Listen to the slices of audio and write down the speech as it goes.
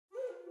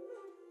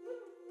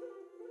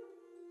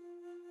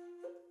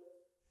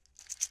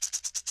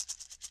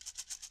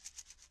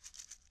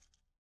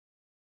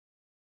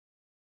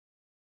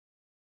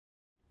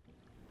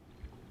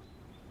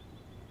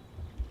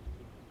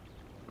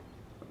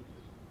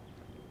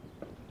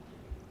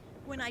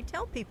When I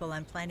tell people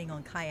I'm planning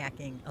on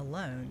kayaking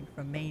alone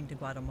from Maine to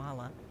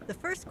Guatemala, the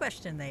first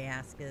question they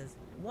ask is,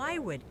 why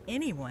would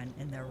anyone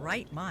in their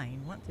right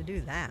mind want to do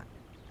that?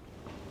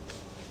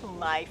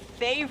 My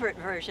favorite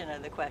version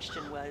of the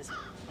question was,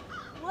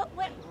 what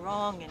went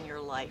wrong in your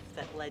life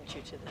that led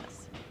you to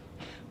this?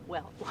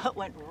 Well, what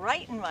went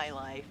right in my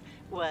life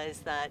was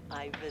that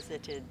I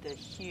visited the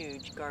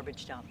huge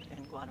garbage dump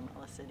in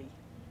Guatemala City.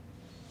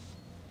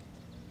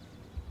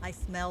 I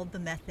smelled the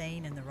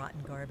methane and the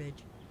rotten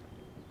garbage.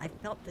 I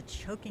felt the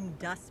choking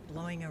dust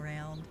blowing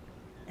around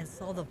and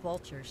saw the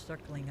vultures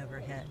circling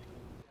overhead.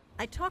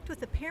 I talked with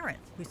the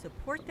parents who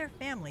support their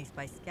families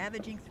by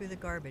scavenging through the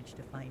garbage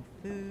to find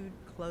food,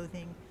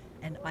 clothing,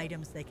 and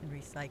items they can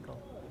recycle.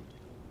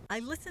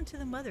 I listened to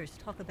the mothers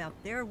talk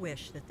about their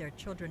wish that their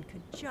children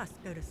could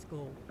just go to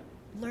school,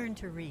 learn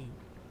to read,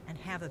 and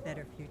have a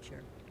better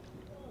future.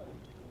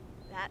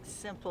 That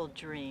simple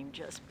dream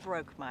just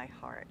broke my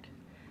heart.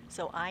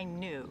 So I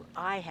knew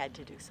I had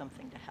to do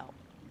something to help.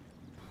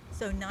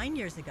 So 9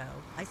 years ago,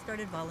 I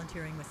started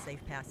volunteering with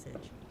Safe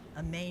Passage,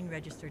 a Maine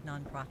registered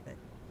nonprofit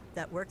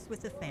that works with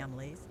the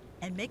families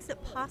and makes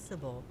it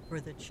possible for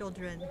the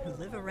children who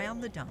live around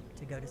the dump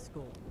to go to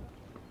school.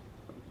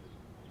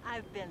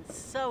 I've been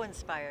so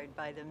inspired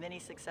by the many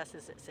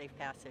successes at Safe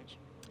Passage.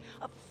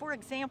 For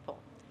example,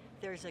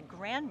 there's a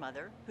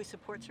grandmother who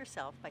supports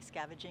herself by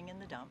scavenging in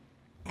the dump.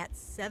 At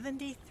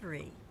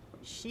 73,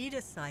 she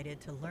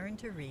decided to learn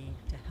to read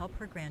to help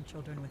her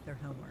grandchildren with their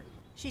homework.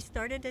 She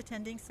started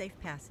attending Safe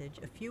Passage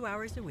a few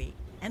hours a week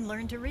and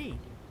learned to read.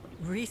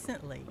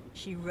 Recently,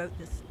 she wrote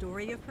the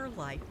story of her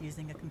life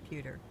using a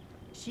computer.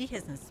 She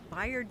has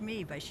inspired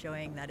me by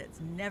showing that it's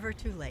never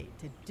too late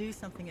to do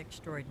something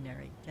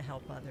extraordinary to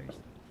help others.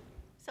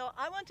 So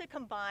I want to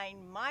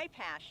combine my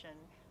passion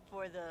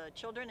for the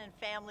children and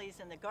families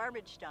in the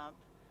garbage dump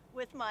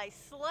with my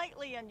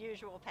slightly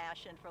unusual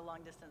passion for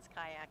long-distance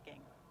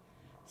kayaking.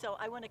 So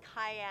I want to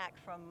kayak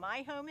from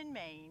my home in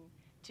Maine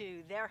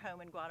to their home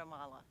in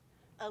Guatemala,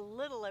 a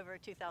little over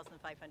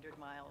 2,500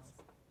 miles.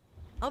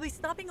 I'll be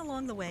stopping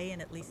along the way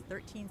in at least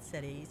 13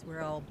 cities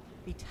where I'll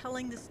be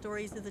telling the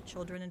stories of the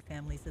children and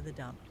families of the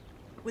dump,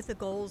 with the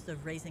goals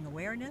of raising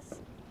awareness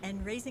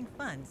and raising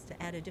funds to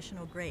add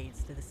additional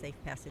grades to the Safe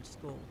Passage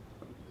School.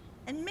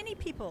 And many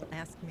people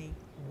ask me,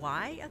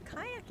 why a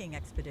kayaking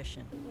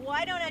expedition?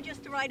 Why don't I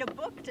just write a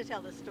book to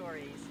tell the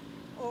stories?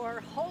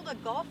 Or hold a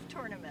golf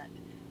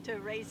tournament to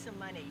raise some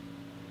money?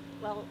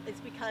 Well,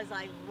 it's because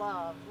I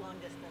love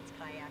long-distance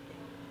kayaking.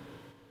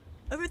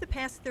 Over the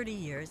past 30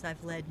 years,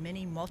 I've led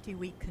many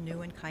multi-week canoe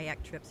and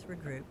kayak trips for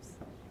groups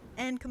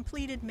and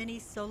completed many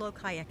solo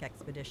kayak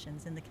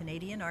expeditions in the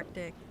Canadian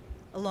Arctic,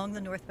 along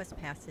the Northwest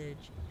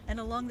Passage, and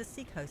along the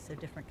seacoasts of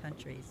different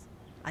countries.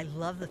 I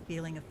love the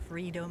feeling of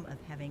freedom of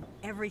having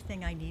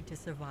everything I need to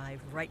survive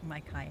right in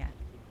my kayak.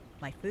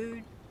 My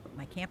food,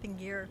 my camping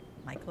gear,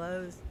 my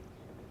clothes,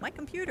 my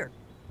computer.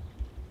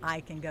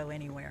 I can go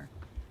anywhere.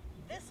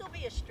 This will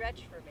be a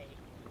stretch for me,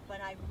 but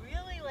I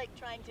really like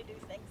trying to do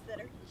things that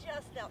are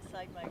just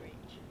outside my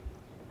reach.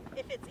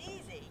 If it's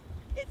easy,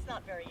 it's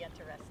not very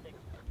interesting.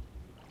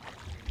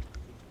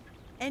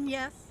 And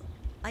yes,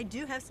 I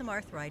do have some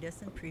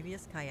arthritis and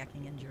previous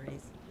kayaking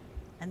injuries,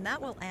 and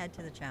that will add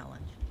to the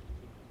challenge.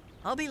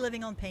 I'll be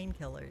living on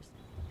painkillers.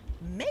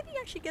 Maybe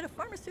I should get a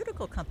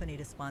pharmaceutical company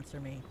to sponsor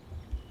me.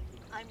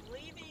 I'm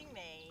leaving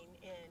Maine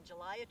in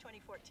July of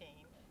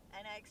 2014,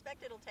 and I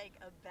expect it'll take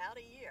about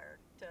a year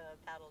to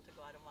paddle to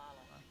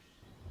Guatemala.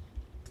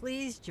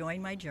 Please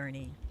join my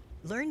journey.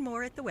 Learn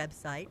more at the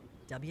website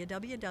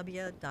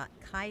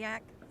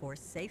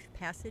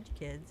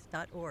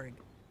www.kayakforsafepassagekids.org.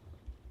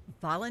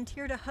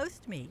 Volunteer to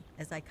host me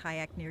as I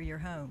kayak near your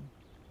home.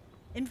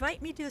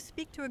 Invite me to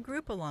speak to a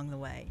group along the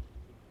way.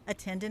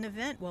 Attend an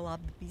event while I'll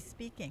be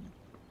speaking.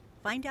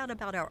 Find out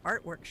about our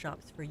art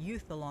workshops for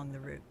youth along the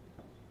route.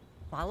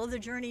 Follow the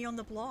journey on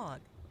the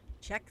blog.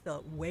 Check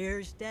the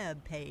Where's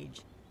Deb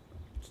page.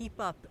 Keep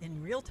up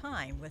in real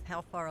time with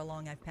how far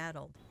along I've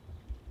paddled.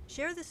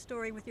 Share this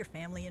story with your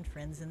family and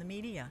friends in the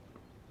media.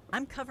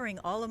 I'm covering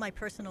all of my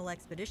personal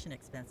expedition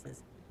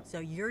expenses, so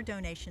your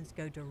donations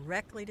go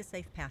directly to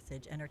Safe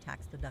Passage and are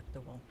tax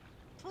deductible.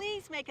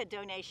 Please make a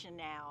donation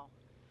now,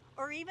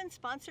 or even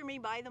sponsor me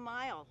by the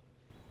mile.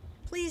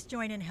 Please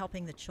join in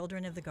helping the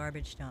children of the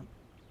garbage dump.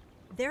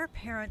 Their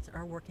parents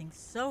are working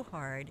so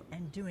hard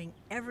and doing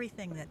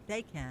everything that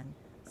they can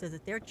so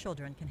that their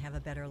children can have a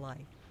better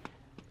life.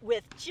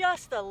 With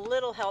just a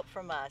little help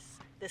from us,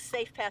 the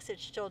Safe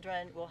Passage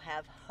children will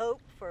have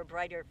hope for a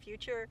brighter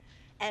future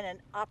and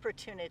an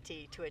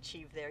opportunity to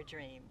achieve their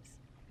dreams.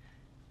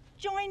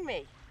 Join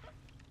me.